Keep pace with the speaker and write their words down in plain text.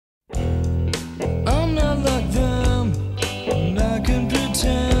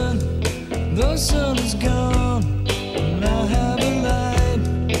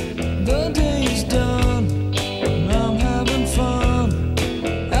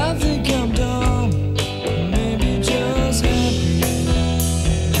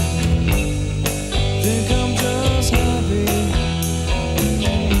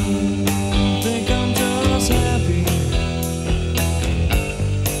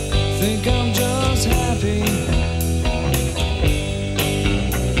Think I'm just happy.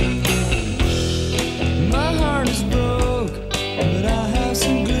 My heart is broke, but I have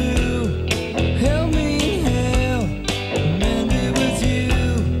some glue. Help me in hell, mend it with you.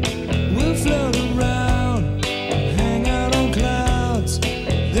 We'll float around, hang out on clouds,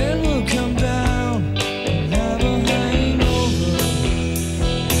 then we'll come down and have a hangover.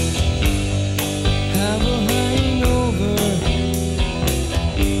 Have a hangover.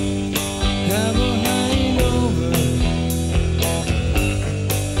 Have a hangover.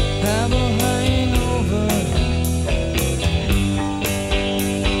 Have a hangover.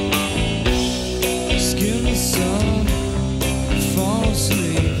 Skin the sun, fall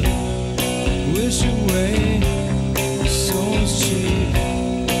asleep. Wish away, soul's cheap.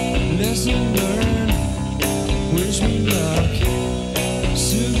 Lesson learned, wish me luck.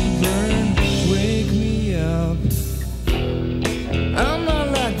 Super burn, wake me up. I'm not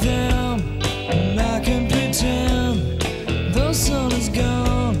like them, and I can pretend. The sun is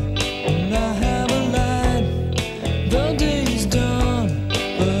gone, and I have a light. The day is done,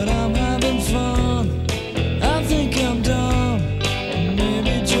 but I'm having fun. I think I'm dumb,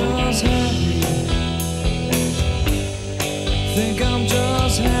 maybe just happy. Think I'm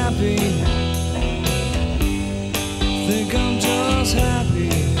just happy. Think I'm just happy.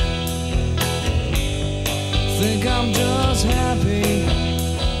 Think I'm just happy.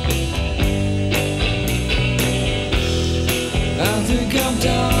 I think I'm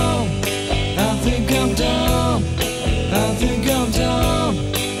dumb. I think I'm dumb. I think I'm dumb.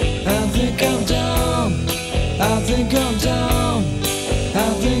 I think I'm dumb. I think I'm dumb. I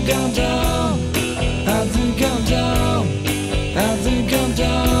think I'm dumb. I think I'm dumb. I think I'm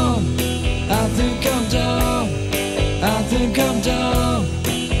dumb. I think I'm dumb. I think I'm dumb.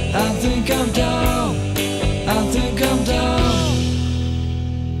 I think I'm dumb.